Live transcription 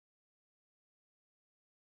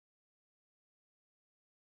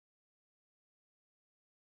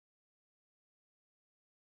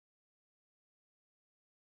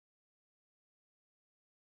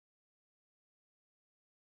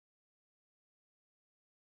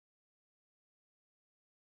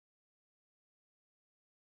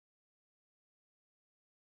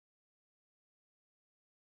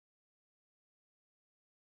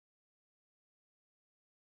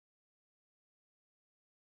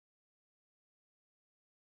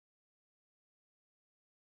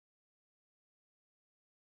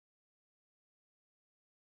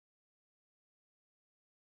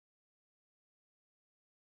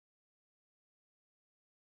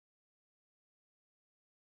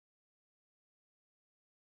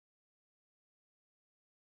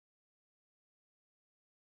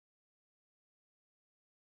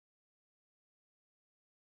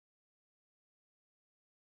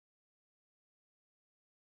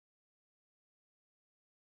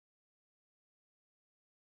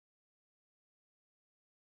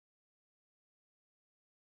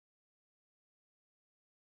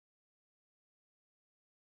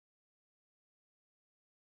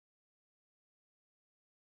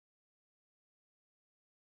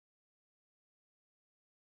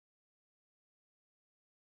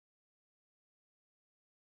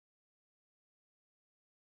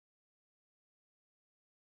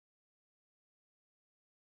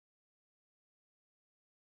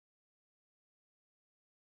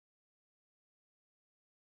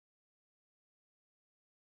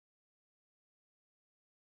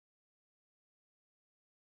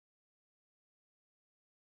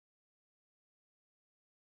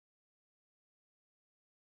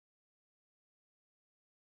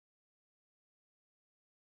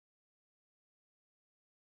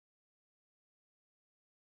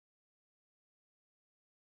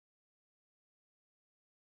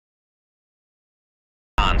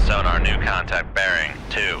sonar, new contact bearing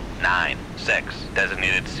 296,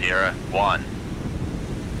 designated Sierra 1.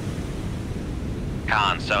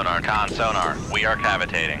 Con sonar, we are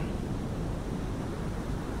cavitating.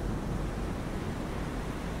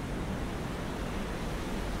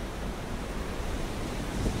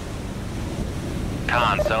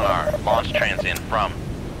 Con sonar, launch transient from.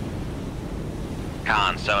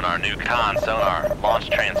 Con sonar, new con sonar, launch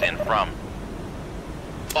transient from.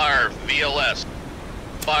 Fire VLS.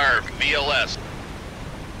 Fire VLS.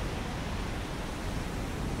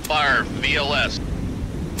 Fire VLS.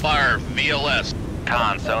 Fire VLS.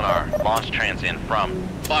 Con sonar, launch transient from.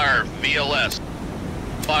 Fire VLS.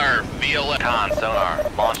 Fire VLS. Con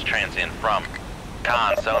sonar, launch transient from.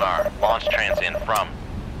 Con sonar, launch transient from.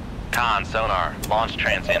 Con sonar, launch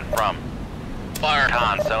transient from. Fire.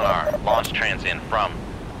 Con sonar, launch transient from.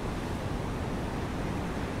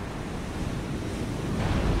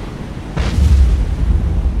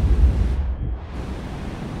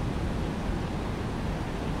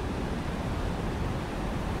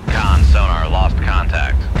 Con sonar, lost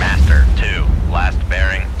contact. Master 2, last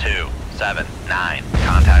bearing 279.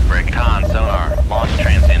 Contact break. Con sonar, launch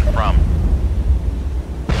transient from.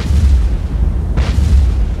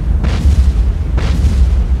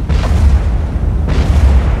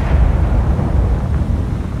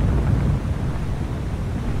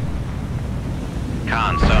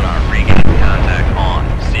 Con sonar, regain contact on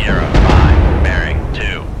Sierra 5, bearing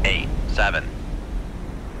 287.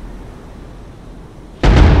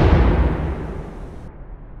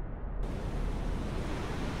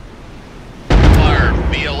 Fire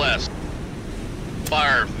VLS.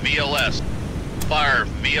 Fire VLS. Fire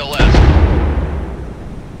VLS.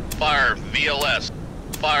 Fire VLS.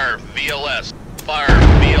 Fire VLS. Fire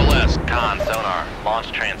VLS. Con sonar,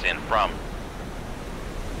 launch transient from.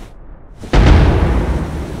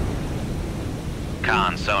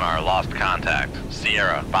 Con sonar, lost contact.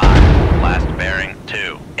 Sierra 5, last bearing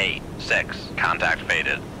 286. Contact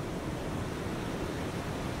faded.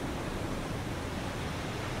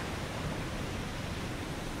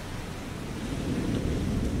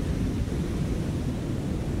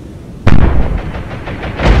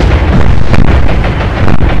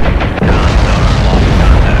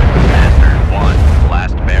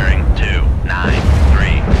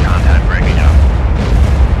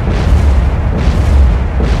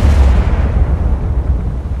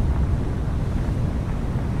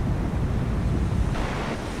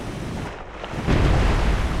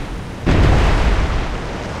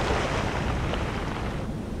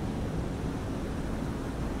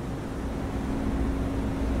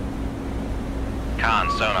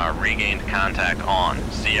 Con sonar regained contact on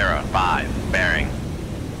Sierra 5, bearing